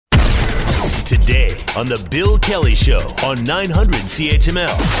Today on The Bill Kelly Show on 900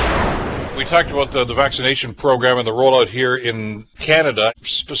 CHML. We talked about the vaccination program and the rollout here in Canada,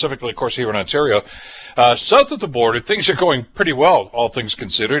 specifically, of course, here in Ontario. South of the border, things are going pretty well, all things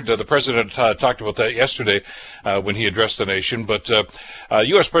considered. The president talked about that yesterday when he addressed the nation. But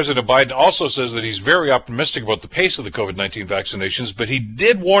U.S. President Biden also says that he's very optimistic about the pace of the COVID-19 vaccinations, but he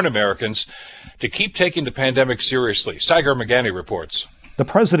did warn Americans to keep taking the pandemic seriously. Sagar Meghani reports. The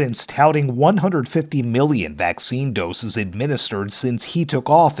president's touting 150 million vaccine doses administered since he took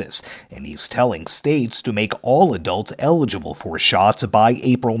office, and he's telling states to make all adults eligible for shots by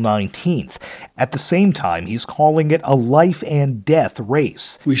April 19th. At the same time, he's calling it a life and death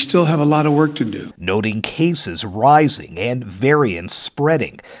race. We still have a lot of work to do. Noting cases rising and variants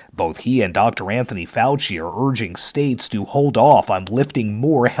spreading. Both he and Dr. Anthony Fauci are urging states to hold off on lifting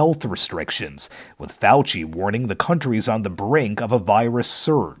more health restrictions, with Fauci warning the country's on the brink of a virus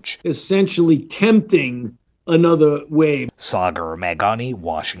surge. Essentially tempting another wave. Sagar Meghani,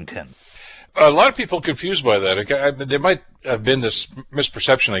 Washington. A lot of people confused by that. There might have been this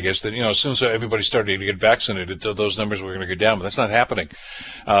misperception, I guess, that, as soon as everybody started to get vaccinated, those numbers were going to go down, but that's not happening,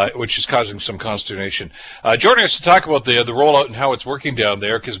 which is causing some consternation. Joining us to talk about the rollout and how it's working down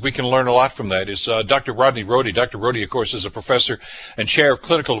there, because we can learn a lot from that, is Dr. Rodney Rohde. Dr. Rohde, of course, is a professor and chair of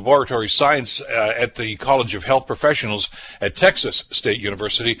clinical laboratory science at the College of Health Professionals at Texas State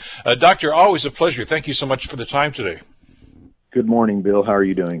University. Doctor, always a pleasure. Thank you so much for the time today. Good morning, Bill. How are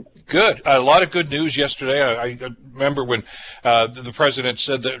you doing? Good. A lot of good news yesterday. I remember when the president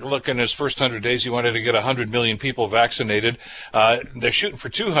said that, look, in his first 100 days, he wanted to get 100 million people vaccinated. They're shooting for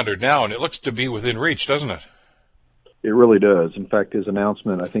 200 now, and it looks to be within reach, doesn't it? It really does. In fact, his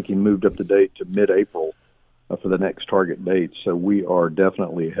announcement, I think he moved up the date to mid-April for the next target date. So we are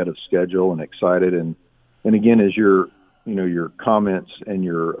definitely ahead of schedule and excited. And again, as your comments and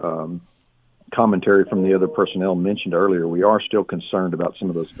your commentary from the other personnel mentioned earlier, we are still concerned about some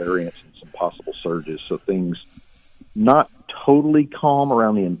of those variants and some possible surges. So things not totally calm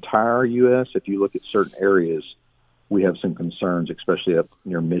around the entire U.S. If you look at certain areas, we have some concerns, especially up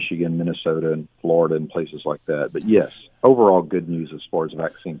near Michigan, Minnesota, and Florida and places like that. But yes, overall good news as far as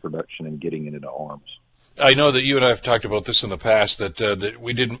vaccine production and getting it into arms. I know that you and I have talked about this in the past, that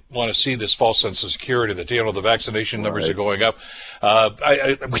we didn't want to see this false sense of security, that, the vaccination numbers are going up,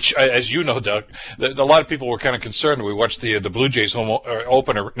 which, as you know, Doug, a lot of people were kind of concerned. We watched the Blue Jays home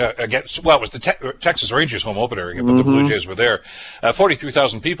opener against, well, it was the Texas Rangers home opener again, but the Blue Jays were there.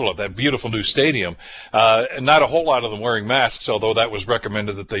 43,000 people at that beautiful new stadium, and not a whole lot of them wearing masks, although that was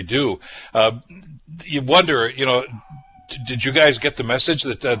recommended that they do. You wonder, did you guys get the message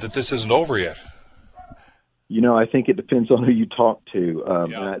that this isn't over yet? I think it depends on who you talk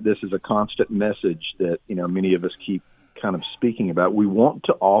to. This is a constant message that, many of us keep kind of speaking about. We want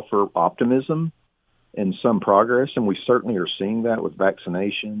to offer optimism and some progress, and we certainly are seeing that with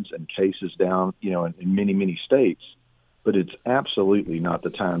vaccinations and cases down, in many, many states. But it's absolutely not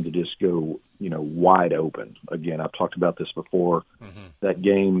the time to just go, wide open. Again, I've talked about this before. That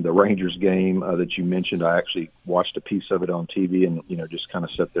game, the Rangers game that you mentioned, I actually watched a piece of it on TV and, just kind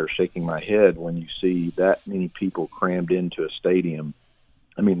of sat there shaking my head when you see that many people crammed into a stadium.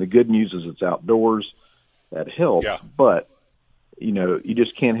 I mean, the good news is it's outdoors. That helps. Yeah. But, you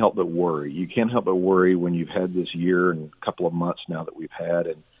just can't help but worry. You can't help but worry when you've had this year and a couple of months now that we've had.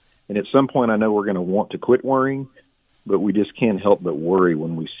 And at some point, I know we're going to want to quit worrying, but we just can't help but worry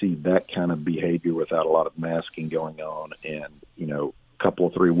when we see that kind of behavior without a lot of masking going on. And, a couple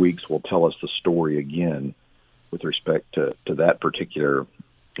of 3 weeks will tell us the story again with respect to that particular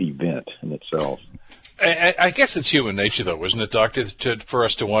event in itself. I guess it's human nature, though, isn't it, Doctor, for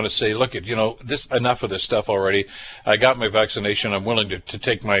us to want to say, look, enough of this stuff already. I got my vaccination. I'm willing to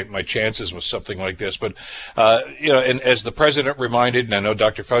take my chances with something like this. But, and as the president reminded, and I know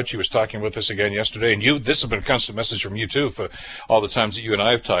Dr. Fauci was talking with us again yesterday, and this has been a constant message from you, too, for all the times that you and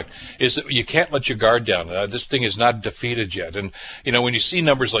I have talked, is that you can't let your guard down. This thing is not defeated yet. And, when you see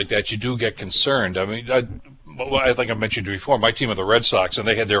numbers like that, you do get concerned. I mean, I think I mentioned before, my team are the Red Sox, and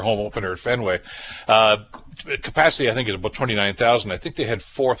they had their home opener at Fenway. Capacity, I think, is about 29,000. I think they had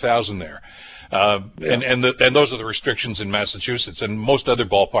 4,000 there. And those are the restrictions in Massachusetts, and most other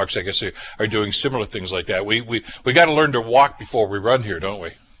ballparks, I guess, are doing similar things like that. We got to learn to walk before we run here, don't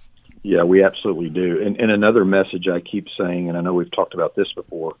we? Yeah, we absolutely do. And another message I keep saying, and I know we've talked about this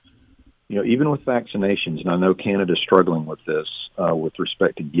before, even with vaccinations, and I know Canada's struggling with this with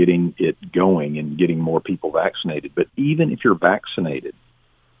respect to getting it going and getting more people vaccinated. But even if you're vaccinated,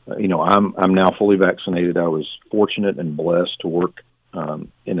 I'm now fully vaccinated. I was fortunate and blessed to work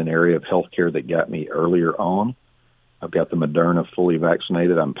in an area of healthcare that got me earlier on. I've got the Moderna fully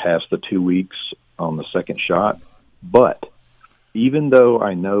vaccinated. I'm past the 2 weeks on the second shot. But even though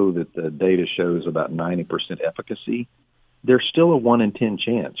I know that the data shows about 90% efficacy, there's still a 1 in 10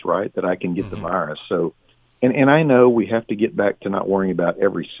 chance, right, that I can get the virus. So, and I know we have to get back to not worrying about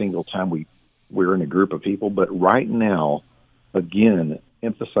every single time we're in a group of people. But right now, again,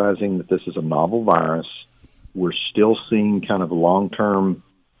 emphasizing that this is a novel virus, we're still seeing kind of long-term,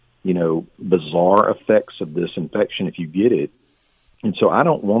 bizarre effects of this infection if you get it. And so I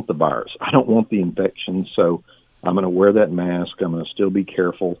don't want the virus. I don't want the infection. So I'm going to wear that mask. I'm going to still be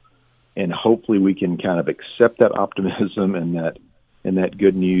careful. And hopefully we can kind of accept that optimism and that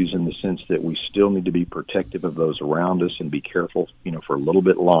good news in the sense that we still need to be protective of those around us and be careful, for a little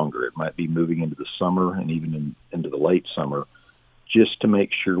bit longer. It might be moving into the summer and even into the late summer, just to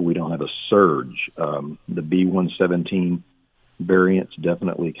make sure we don't have a surge. The B117 variant's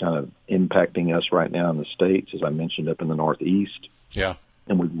definitely kind of impacting us right now in the States, as I mentioned, up in the Northeast. Yeah.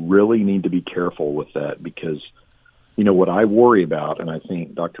 And we really need to be careful with that because, what I worry about, and I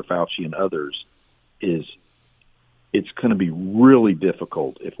think Dr. Fauci and others, is it's going to be really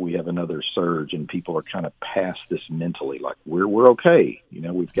difficult if we have another surge and people are kind of past this mentally, like we're okay.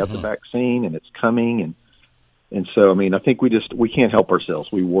 We've got the vaccine and it's coming. And so, I think we can't help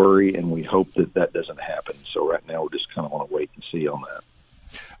ourselves. We worry and we hope that doesn't happen. So right now we just kind of want to wait and see on that.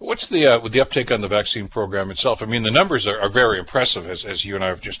 What's with the uptake on the vaccine program itself? The numbers are very impressive, as you and I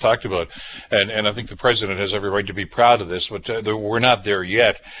have just talked about, and I think the president has every right to be proud of this, but we're not there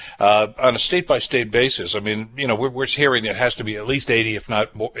yet. On a state-by-state basis, we're hearing it has to be at least 80, if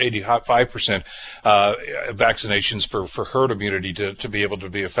not 85% vaccinations for herd immunity to be able to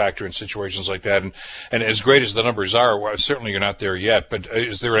be a factor in situations like that. And as great as the numbers are, well, certainly you're not there yet, but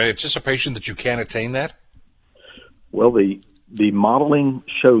is there an anticipation that you can attain that? Well, the modeling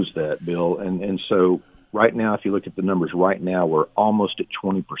shows that, Bill, and so right now, if you look at the numbers right now, we're almost at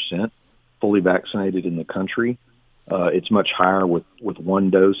 20% fully vaccinated in the country. It's much higher with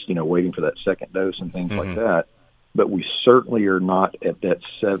one dose, waiting for that second dose and things like that. But we certainly are not at that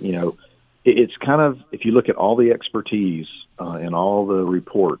it's kind of, if you look at all the expertise and all the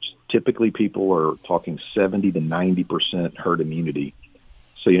reports, typically people are talking 70 to 90% herd immunity.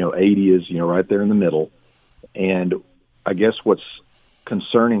 So, 80 is, right there in the middle. And I guess what's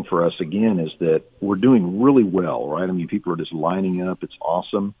concerning for us, again, is that we're doing really well, right? People are just lining up. It's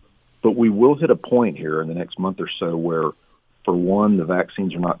awesome. But we will hit a point here in the next month or so where, for one, the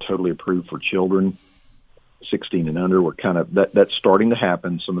vaccines are not totally approved for children 16 and under. We're kind of, that's starting to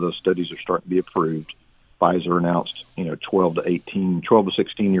happen. Some of those studies are starting to be approved. Pfizer announced, 12 to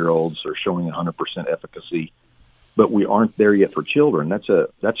 16-year-olds are showing 100% efficacy. But we aren't there yet for children.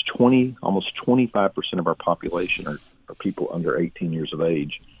 That's 20, almost 25% of our population are people under 18 years of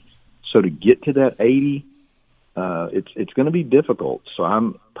age. So to get to that 80, it's going to be difficult. So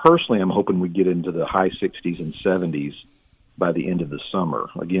I'm hoping we get into the high 60s and 70s by the end of the summer.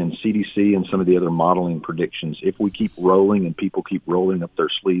 Again, CDC and some of the other modeling predictions, if we keep rolling and people keep rolling up their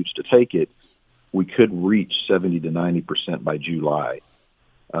sleeves to take it, we could reach 70 to 90% by July.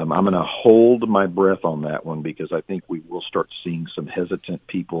 I'm going to hold my breath on that one because I think we will start seeing some hesitant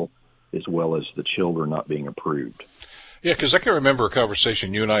people as well as the children not being approved. Yeah, because I can remember a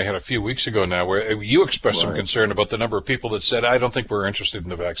conversation you and I had a few weeks ago now where you expressed some concern about the number of people that said, I don't think we're interested in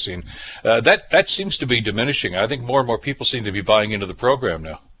the vaccine. That seems to be diminishing. I think more and more people seem to be buying into the program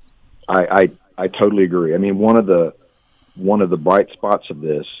now. I totally agree. One of the bright spots of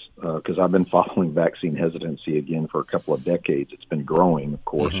this, because I've been following vaccine hesitancy again for a couple of decades. It's been growing, of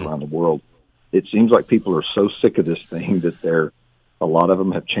course, around the world. It seems like people are so sick of this thing that a lot of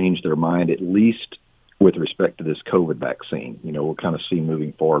them have changed their mind, at least with respect to this COVID vaccine. We'll kind of see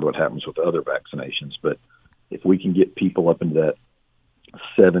moving forward what happens with other vaccinations. But if we can get people up into that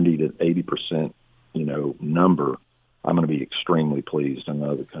 70 to 80%, number, I'm going to be extremely pleased. I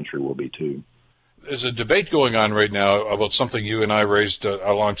know the country will be too. There's a debate going on right now about something you and I raised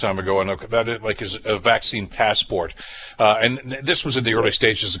a long time ago, and that is a vaccine passport. And this was in the early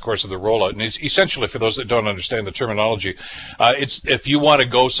stages, of course, of the rollout. And it's essentially, for those that don't understand the terminology, it's if you want to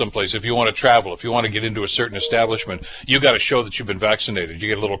go someplace, if you want to travel, if you want to get into a certain establishment, you got to show that you've been vaccinated. You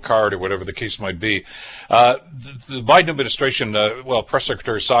get a little card or whatever the case might be. The Biden administration, Press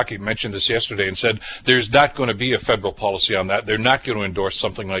Secretary Psaki mentioned this yesterday and said there's not going to be a federal policy on that. They're not going to endorse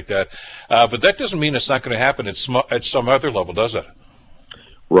something like that. But that doesn't mean it's not going to happen at some other level, does it?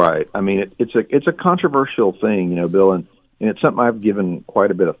 Right. It's a controversial thing, Bill, and it's something I've given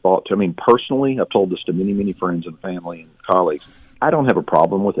quite a bit of thought to. Personally, I've told this to many, many friends and family and colleagues. I don't have a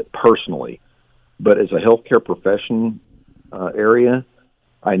problem with it personally, but as a healthcare profession area,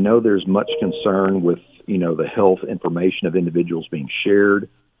 I know there's much concern with, the health information of individuals being shared.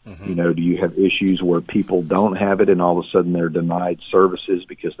 Mm-hmm. Do you have issues where people don't have it and all of a sudden they're denied services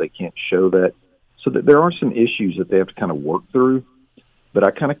because they can't show that? So that there are some issues that they have to kind of work through. But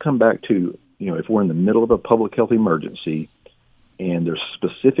I kind of come back to, if we're in the middle of a public health emergency and there's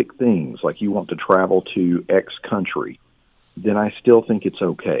specific things like you want to travel to X country, then I still think it's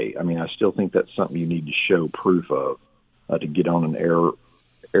okay. I mean, I still think that's something you need to show proof of to get on an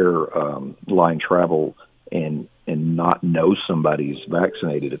airline travel and not know somebody's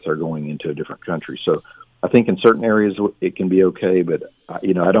vaccinated if they're going into a different country. So I think in certain areas it can be okay, but I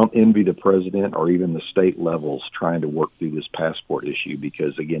don't envy the president or even the state levels trying to work through this passport issue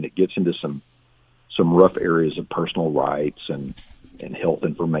because, again, it gets into some rough areas of personal rights and health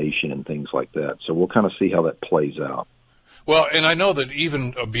information and things like that. So we'll kind of see how that plays out. Well, and I know that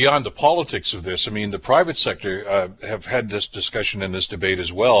even beyond the politics of this, I mean, the private sector have had this discussion in this debate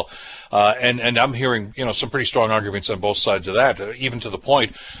as well, and I'm hearing, some pretty strong arguments on both sides of that, even to the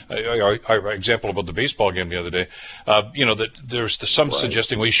point, our example about the baseball game the other day, that there's some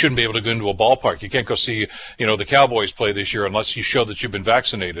suggesting we shouldn't be able to go into a ballpark. You can't go see, the Cowboys play this year unless you show that you've been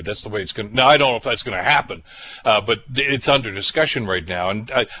vaccinated. That's the way it's going to. Now, I don't know if that's going to happen, but it's under discussion right now,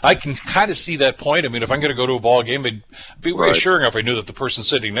 and I can kind of see that point. I mean, if I'm going to go to a ball game, it'd be reassuring if I knew that the person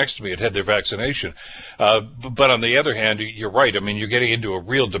sitting next to me had their vaccination. But on the other hand, you're right. I mean, you're getting into a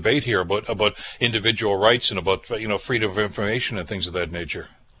real debate here about individual rights and about freedom of information and things of that nature.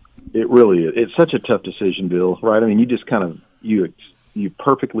 It really is. It's such a tough decision, Bill. Right? I mean, you just kind of you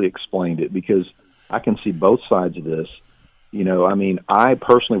perfectly explained it because I can see both sides of this. I mean, I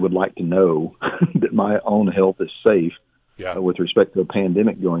personally would like to know that my own health is safe with respect to a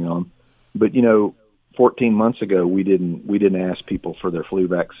pandemic going on. But 14 months ago, we didn't ask people for their flu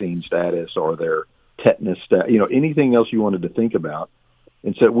vaccine status or their tetanus status, anything else you wanted to think about.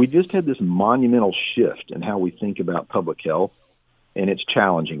 And so we just had this monumental shift in how we think about public health, and it's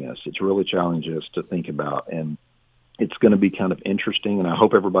challenging us. It's really challenging us to think about, and it's going to be kind of interesting, and I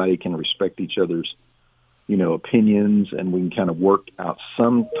hope everybody can respect each other's, opinions, and we can kind of work out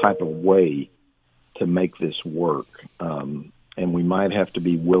some type of way to make this work. And we might have to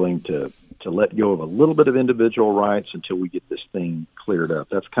be willing to let go of a little bit of individual rights until we get this thing cleared up.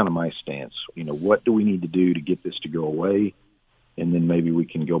 That's kind of my stance. What do we need to do to get this to go away? And then maybe we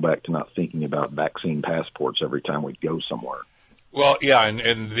can go back to not thinking about vaccine passports every time we go somewhere. Well, yeah,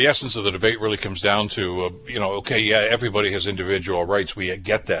 and the essence of the debate really comes down to, everybody has individual rights. We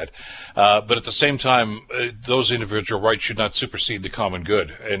get that. But at the same time, those individual rights should not supersede the common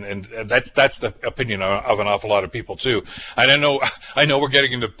good. And that's the opinion of an awful lot of people, too. And I know we're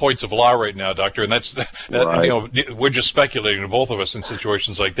getting into points of law right now, Doctor, and right. We're just speculating, both of us, in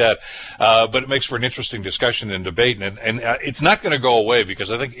situations like that. But it makes for an interesting discussion and debate. And it's not going to go away because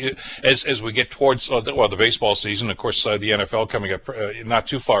I think as we get towards, the baseball season, of course, the NFL coming up not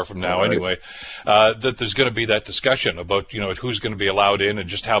too far from now anyway, that there's going to be that discussion about, who's going to be allowed in and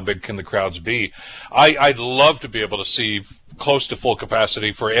just how big can the crowds be. I'd love to be able to see close to full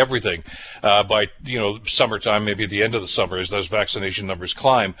capacity for everything by summertime, maybe the end of the summer as those vaccination numbers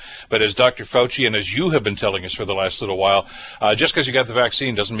climb. But as Dr. Fauci and as you have been telling us for the last little while, just because you got the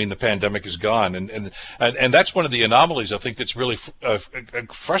vaccine doesn't mean the pandemic is gone. And that's one of the anomalies I think that's really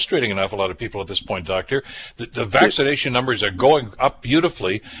frustrating an awful lot of people at this point, Doctor. The vaccination numbers are going up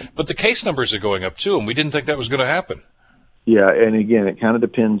beautifully, but the case numbers are going up too, and we didn't think that was going to happen. Yeah, and again, it kind of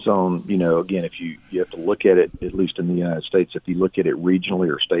depends on, again, if you have to look at it, at least in the United States, if you look at it regionally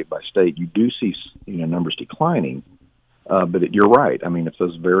or state by state, you do see, numbers declining. But you're right. I mean, if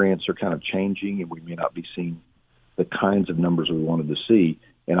those variants are kind of changing and we may not be seeing the kinds of numbers we wanted to see,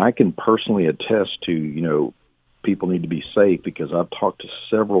 and I can personally attest to, people need to be safe because I've talked to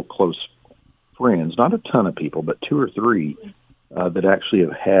several close friends, not a ton of people, but 2 or 3 that actually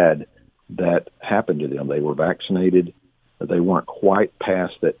have had that happen to them. They were vaccinated. They weren't quite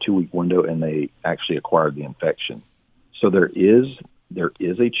past that 2-week window, and they actually acquired the infection. So there is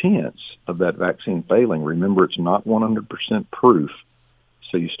a chance of that vaccine failing. Remember, it's not 100% proof,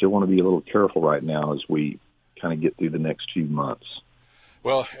 so you still want to be a little careful right now as we kind of get through the next few months.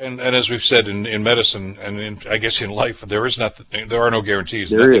 Well, and as we've said in medicine and I guess in life, there are no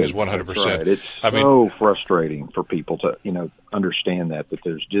guarantees. Nothing is 100%. Right. It's so frustrating for people to understand that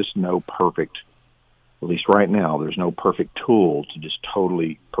there's just no perfect. At least right now, there's no perfect tool to just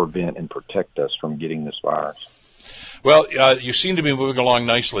totally prevent and protect us from getting this virus. Well, you seem to be moving along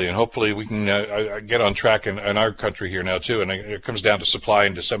nicely, and hopefully we can get on track in our country here now, too. And it comes down to supply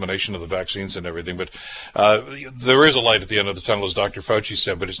and dissemination of the vaccines and everything. But there is a light at the end of the tunnel, as Dr. Fauci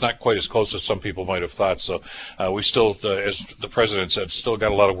said, but it's not quite as close as some people might have thought. So we still, as the president said, still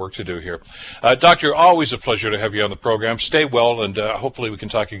got a lot of work to do here. Doctor, always a pleasure to have you on the program. Stay well, and hopefully we can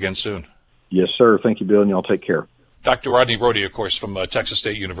talk again soon. Yes, sir. Thank you, Bill, and y'all take care. Dr. Rodney Rohde, of course, from Texas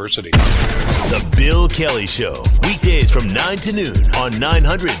State University. The Bill Kelly Show, weekdays from 9 to noon on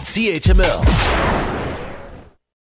 900 CHML.